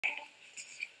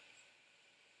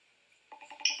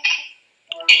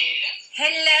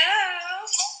Hello.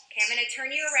 Okay, I'm going to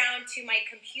turn you around to my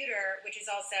computer, which is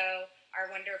also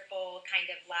our wonderful kind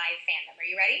of live fandom. Are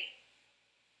you ready?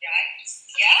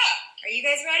 Yeah. Are you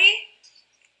guys ready?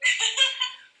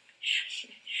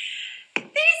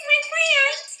 There's my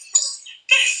plant.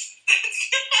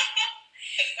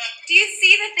 Do you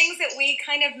see the things that we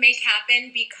kind of make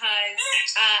happen because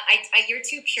you're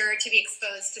too pure to be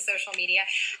exposed to social media?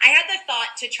 I had the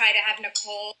thought to try to have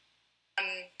Nicole.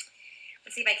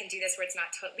 Let's see if I can do this where it's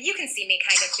not totally. But you can see me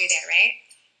kind of through there, right?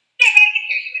 Yeah, but I can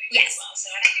hear you anyway yes. as well,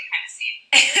 so I can kind of see you.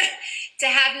 To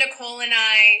have Nicole and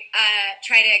I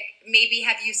try to maybe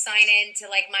have you sign in to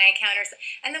like my account or something.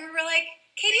 And then we were like,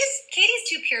 Katie's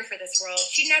too pure for this world.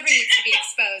 She never needs to be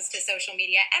exposed to social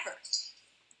media ever.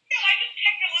 No, I'm just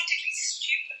technologically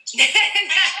stupid. I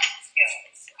have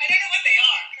skills. I don't know what they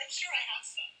are, but I'm sure I have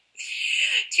some.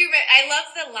 True, but I love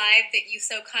the live that you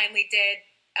so kindly did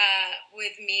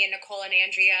with me and Nicole and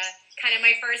Andrea. Kind of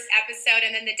my first episode,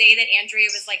 and then the day that Andrea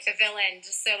was like the villain,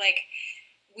 just so like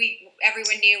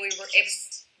everyone knew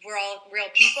we're all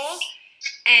real people.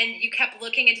 And you kept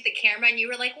looking into the camera, and you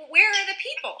were like, well, "Where are the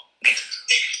people?"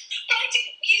 But I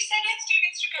didn't. You said let's do an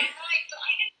Instagram live, but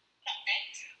I didn't know what that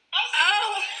meant. I was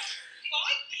like,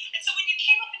 what? And so when you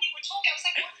came up and you were talking, I was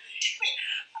like, what are you doing?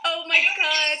 Oh my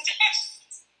God.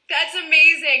 That's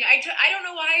amazing. I don't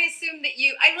know why I assumed that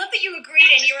you. I love that you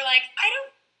agreed, and you were like, I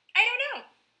don't know.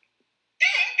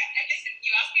 Yeah, okay. Listen,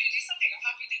 you asked me to do something. I'm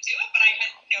happy to do it, but I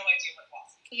had no idea what it was.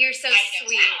 You're so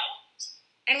sweet.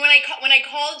 And when I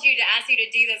called you to ask you to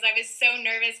do this, I was so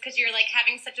nervous because you're like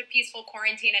having such a peaceful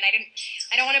quarantine, and I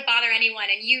don't want to bother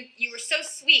anyone. And you were so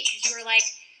sweet because you were like,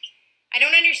 I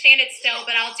don't understand it still,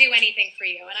 but I'll do anything for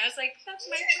you. And I was like,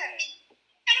 that's my friend.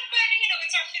 And I'm glad,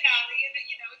 it's our finale, and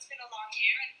it's been a long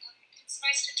year, and it's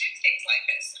nice to do things like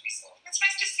this. It's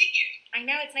nice to see you. I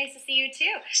know, it's nice to see you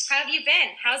too. How have you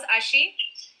been? How's Azie?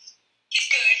 He's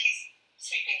good. He's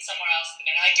sleeping somewhere else in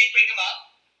the minute. I did bring him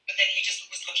up, but then he just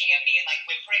was looking at me and like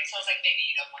whimpering, so I was like, maybe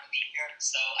you don't want to be here,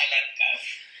 so I let him go.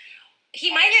 He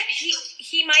might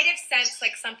have sensed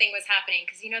like something was happening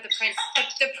because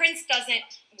the prince doesn't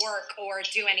work or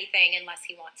do anything unless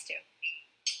he wants to.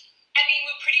 I mean,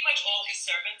 we're pretty much all his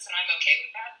servants, and I'm okay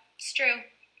with that. It's true.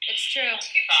 It's true. It'll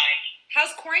be fine.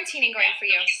 How's quarantining going for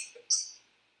you?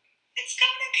 It's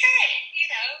going okay.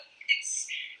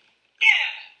 It's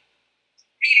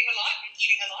reading a lot, and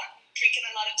eating a lot, drinking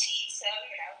a lot of tea. So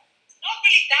not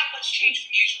really that much change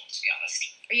from usual, to be honest.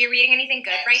 Are you reading anything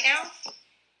good right now?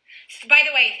 By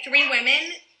the way, 3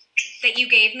 Women that you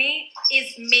gave me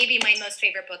is maybe my most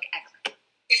favorite book ever.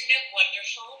 Isn't it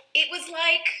wonderful? It was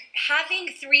like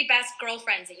having 3 best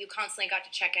girlfriends that you constantly got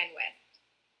to check in with.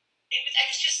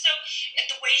 It's just so,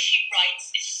 the way she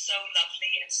writes is so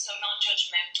lovely and so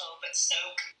non-judgmental, but so,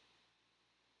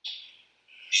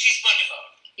 she's wonderful.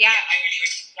 Yeah. I really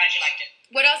glad you liked it.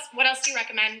 What else do you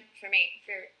recommend for me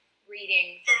for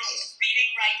reading? For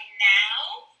reading right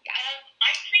now? Yeah.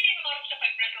 I'm reading a lot of stuff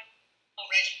I've read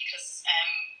already because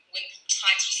when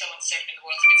times are so uncertain and the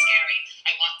world's a bit scary,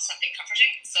 I want something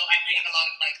comforting. So I'm reading a lot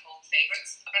of like old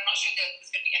favorites, but I'm not sure there's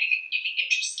going to be anything you'd be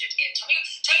interested in. Tell me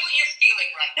what you're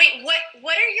feeling right now. Wait,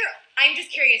 what are your? I'm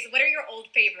just curious. What are your old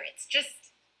favorites,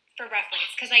 just for reference?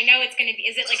 Because I know it's going to be.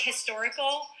 Is it like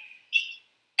historical?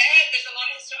 There's a lot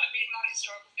of I'm reading a lot of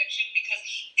historical fiction because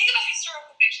think about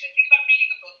historical fiction and think about reading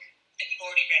a book that you've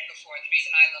already read before. The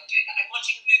reason I love doing that, I'm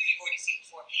watching a movie you've already seen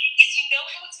before, is you know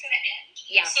how it's going to end.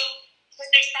 Yeah. So when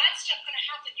there's bad stuff going to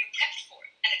happen, you're prepped for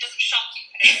it, and it doesn't shock you.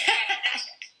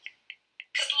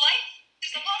 Because life,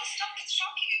 there's a lot of stuff that's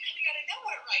shocking and coming out of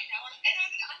nowhere right now, and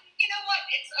I'm you know what?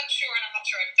 It's unsure, and I'm not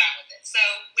sure I'm down with it. So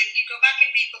when you go back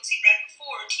and read books you've read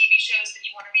before, or TV shows that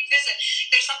you want to revisit,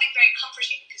 there's something very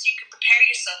comforting because you can prepare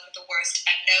yourself for the worst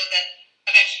and know that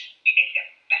eventually things get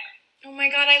better. Oh my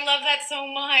God, I love that so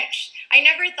much. I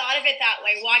never thought of it that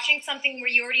way. Watching something where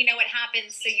you already know what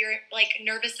happens, so your like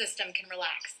nervous system can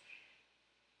relax.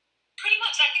 Pretty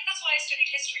much. I think that's why I studied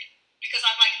history, because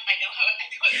I'm like, I know how it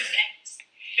ends.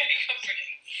 Very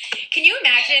comforting. Can you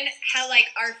imagine how like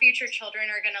our future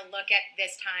children are gonna look at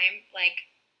this time? Like,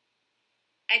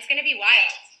 it's gonna be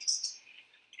wild.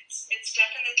 It's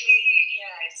definitely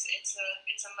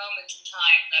it's a moment in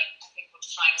time that I think will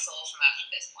define us all from after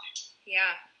this point.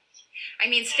 Yeah. I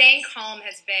mean, staying calm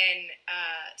has been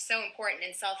so important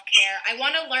in self-care. I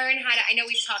want to learn how to, I know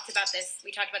we've talked about this,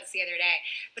 the other day,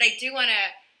 but I do want to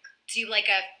do like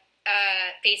a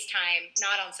FaceTime,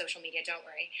 not on social media, don't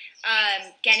worry.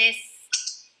 Guinness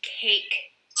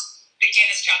cake. The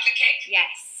Guinness chocolate cake?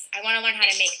 Yes. I want to learn how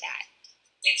to make that.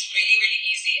 It's really, really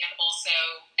easy, and also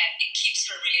it keeps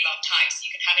for a really long time, so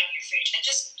you can have it in your fridge and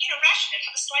just, ration it.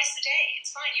 Have a slice a day. It's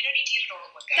fine. You don't need to eat it all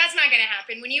at one go. That's not going to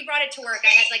happen. When you brought it to work,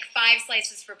 I had like 5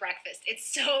 slices for breakfast. It's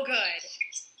so good.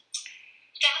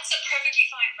 That's a perfectly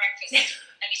fine breakfast.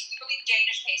 I mean, people eat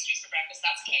Danish pastries for breakfast.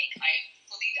 That's cake. I'm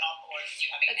fully on board with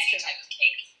you having any type of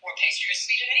cake or pastry or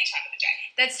sweet at any time of the day.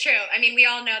 That's true. I mean, we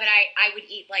all know that I would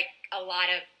eat like a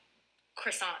lot of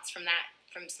croissants from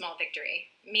Small Victory.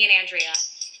 Me and Andrea,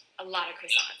 a lot of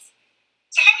croissants.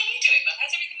 So how are you doing, though?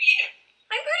 How's everything with you?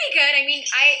 I'm pretty good. I mean,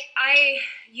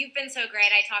 you've been so great.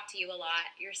 I talk to you a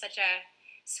lot. You're such a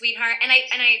sweetheart, and I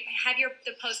have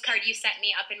the postcard you sent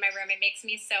me up in my room. It makes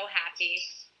me so happy.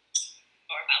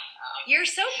 You're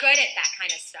so good at that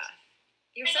kind of stuff.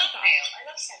 I love mail. I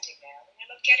love sending mail, and I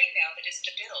love getting mail that isn't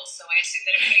a bill. So I assume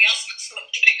that everybody else must love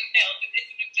getting a mail that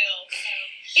isn't a bill. So,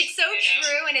 it's so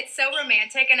true, and it's so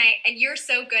romantic, and you're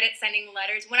so good at sending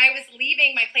letters. When I was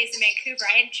leaving my place in Vancouver,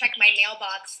 I hadn't checked my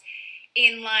mailbox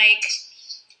in like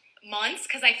months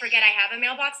because I forget I have a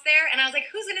mailbox there, and I was like,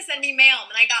 who's gonna send me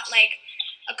mail? And I got like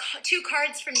 2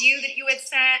 cards from you that you had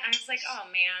sent. I was like,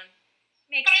 oh man.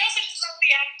 But I also just love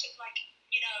the act of like,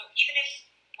 even if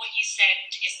what you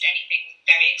send isn't anything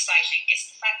very exciting,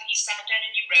 it's the fact that you sat down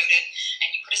and you wrote it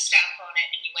and you put a stamp on it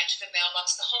and you went to the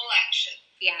mailbox. The whole action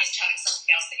is telling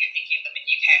somebody else that you're thinking of them and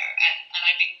you care. And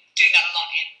I've been doing that a lot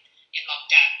in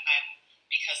lockdown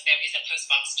because there is a post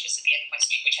box just at the end of my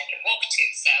street which I can walk to.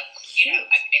 So,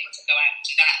 I've been able to go out and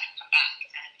do that and come back.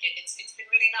 And it's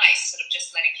been really nice sort of just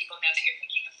letting people know that you're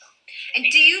thinking of them. And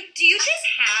do you just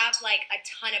have like a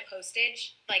ton of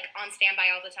postage like on standby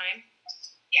all the time?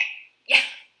 Yeah.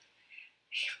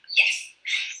 Yes.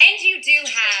 And you do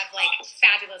have like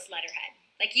fabulous letterhead.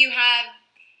 Like you have,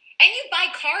 and you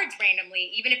buy cards randomly,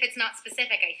 even if it's not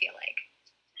specific, I feel like.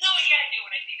 No, yeah, I do.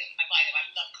 When I see them, I buy them. I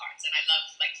love cards, and I love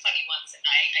like funny ones, and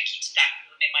I keep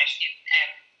stacking them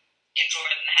in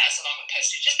drawers in the house along with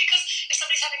postage. Just because if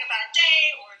somebody's having a bad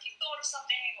day, or if you thought of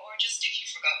something, or just if you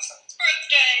forgot someone's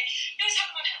birthday, you always have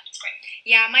them on hand. It's great.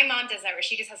 Yeah, my mom does that where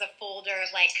she just has a folder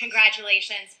of like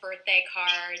congratulations, birthday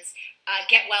cards,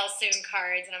 get well soon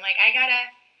cards, and I'm like,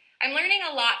 I'm learning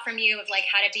a lot from you of like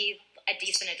how to be a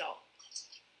decent adult.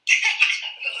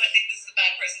 Well, I think this is a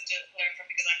bad person to learn from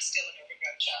because I'm still an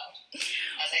overgrown child.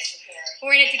 As I sit there.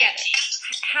 We're in it together.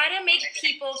 How to make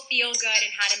people feel good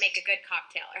and how to make a good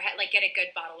cocktail or like get a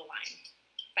good bottle of wine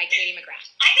by Katie McGrath.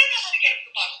 I don't know how to get a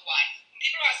good bottle of wine. When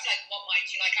people ask like, what wine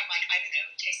do you like? I'm like, I don't know.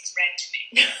 It tastes red to me.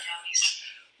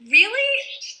 Really?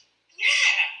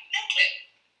 Yeah. No clue.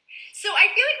 So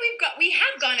I feel like we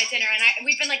have gone to dinner and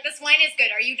we've been like, this wine is good.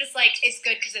 Are you just like, it's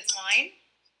good because it's wine?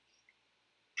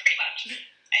 Pretty much.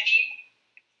 I mean,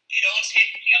 it all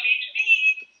tastes yummy to me.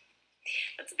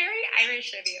 That's very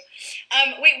Irish of you.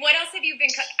 Wait, what else have you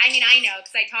been cooking? I mean, I know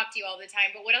because I talk to you all the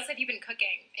time, but what else have you been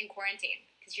cooking in quarantine?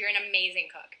 Because you're an amazing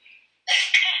cook.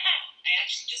 I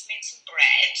actually just made some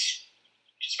bread.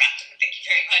 Just random. Thank you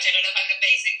very much. I don't know if I'm an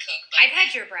amazing cook, but I've had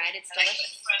your bread. It's delicious. I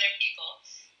cook for other people.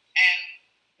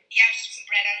 Yeah, I just took some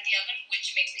bread out of the oven,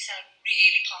 which makes me sound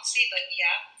really fancy, but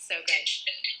yeah. So good.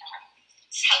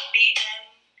 It's healthy.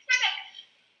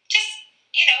 Just,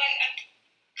 I'm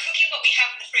cooking what we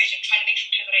have in the fridge and trying to make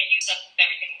sure that I use up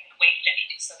everything and waste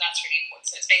anything. So that's really important.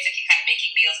 So it's basically kind of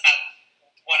making meals about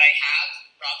what I have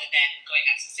rather than going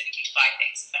out specifically to buy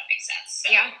things, if that makes sense.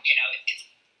 So, yeah.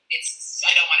 It's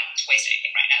I don't want to waste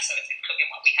anything right now, so it's cooking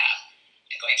what we have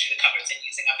and going through the cupboards and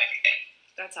using up everything.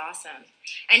 That's awesome.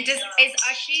 And is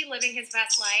Ushi living his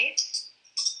best life?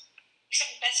 He's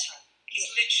having the best time. He's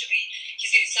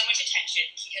getting so much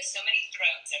attention. He has so many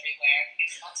thrones everywhere. He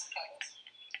has lots of cuddles.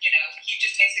 He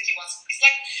just basically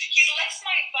he's less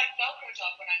my Velcro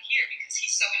dog when I'm here because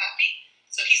he's so happy.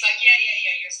 So he's like, yeah,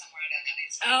 you're somewhere. I don't know.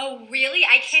 Oh, really?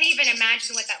 I can't even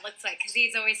imagine what that looks like because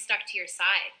he's always stuck to your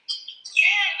side.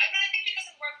 Yeah, I think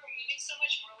because at work we're moving so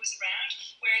much, we're always around.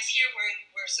 Whereas here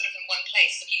we're sort of in one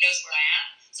place, so he knows where I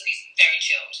am. So he's very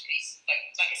chilled. He's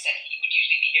like I said, he would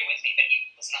usually be here with me, but he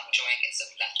was not enjoying it, so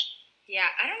he left. Yeah,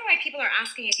 I don't know why people are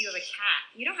asking if you have a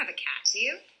cat. You don't have a cat, do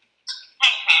you? I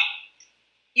have a cat.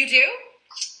 You do?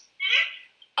 Mm-hmm.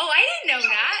 Oh, I didn't know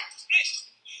that. Yeah,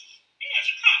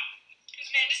 it's a cat.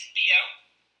 His name is Theo.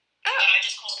 Oh. And I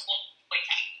just call him Boy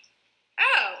Cat.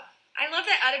 Oh, I love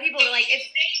that other people are like, his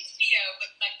name's Theo,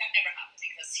 but that never happens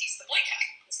because he's the Boy Cat.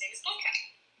 His name is Boy Cat.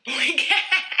 Boy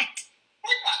Cat.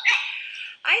 Boy Cat, yeah.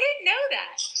 I didn't know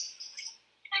that.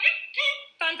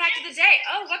 Fun fact of the day.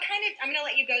 Oh, what kind of, I'm going to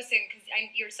let you go soon because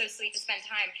you're so sweet to spend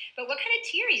time, but what kind of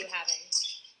tea are you having?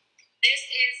 This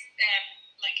is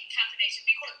like caffeinated,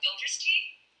 we call it builder's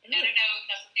tea. Ooh. I don't know if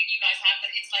that's something you guys have,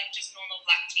 but it's like just normal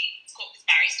black tea. It's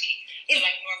Barry's tea. So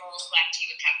like normal black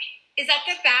tea with caffeine. Is that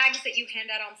the bags that you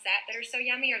hand out on set that are so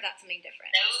yummy, or that's something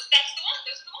different? That's the one.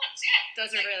 Those are the ones. Yeah.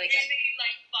 Those are really good. Really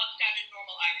like bog standard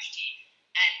normal Irish tea,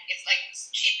 and it's like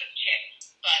cheap as chip,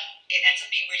 but it ends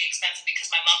up being really expensive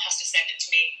because my mom has to send it to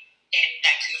me in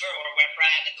Vancouver or wherever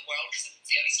I am in the world because it's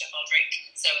the only stuff I'll drink.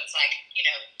 So it's like, €2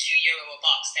 a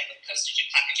box, then with postage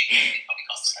and packaging, it probably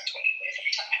costs about 20 quid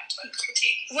every time I have to buy a cup of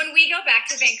tea. When we go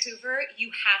back to Vancouver, you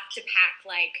have to pack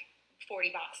like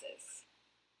 40 boxes.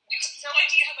 You have no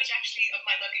idea how much actually of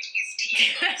my luggage is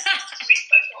tea. That's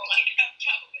all I can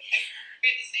travel with. I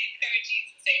wear the same pair of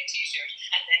jeans, the same t-shirt,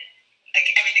 and then like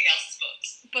everything else is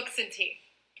books. Books and tea.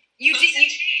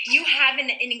 You have an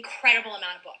incredible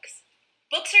amount of books.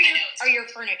 Books are your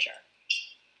furniture.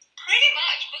 Pretty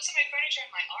much. Books are my furniture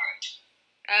and my art.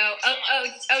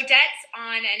 Odette's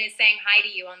on and is saying hi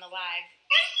to you on the live.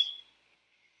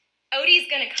 Odie's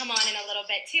going to come on in a little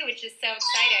bit too, which is so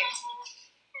exciting.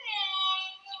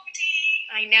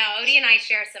 Odie. I know. Odie and I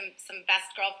share some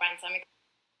best girlfriends, so I'm excited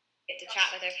to get to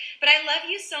chat with her. But I love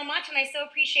you so much, and I so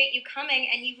appreciate you coming,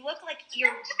 and you look like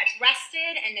you're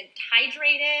rested and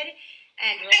hydrated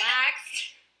and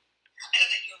relaxed. I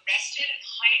love that you're rested and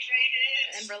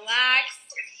hydrated. And relaxed.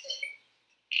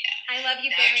 Yeah. I love you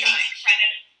very much.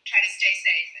 Try to stay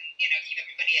safe and, keep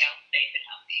everybody else safe and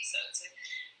healthy. So it's a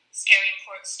scary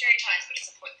times, but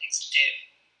it's important things to do.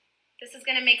 This is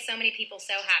going to make so many people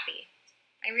so happy.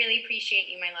 I really appreciate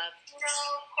you, my love.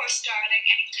 No, of course, darling.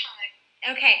 Anytime.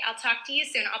 Okay, I'll talk to you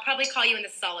soon. I'll probably call you when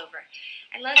this is all over.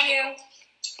 I love you. Love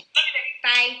you, baby.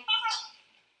 Bye.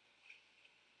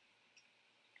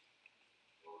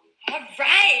 All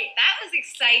right, that was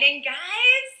exciting,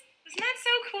 guys. Isn't that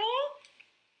so cool?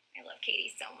 I love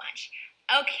Katie so much.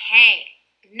 Okay,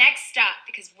 next up,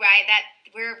 because we're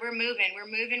moving.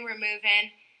 We're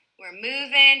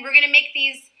gonna make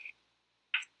these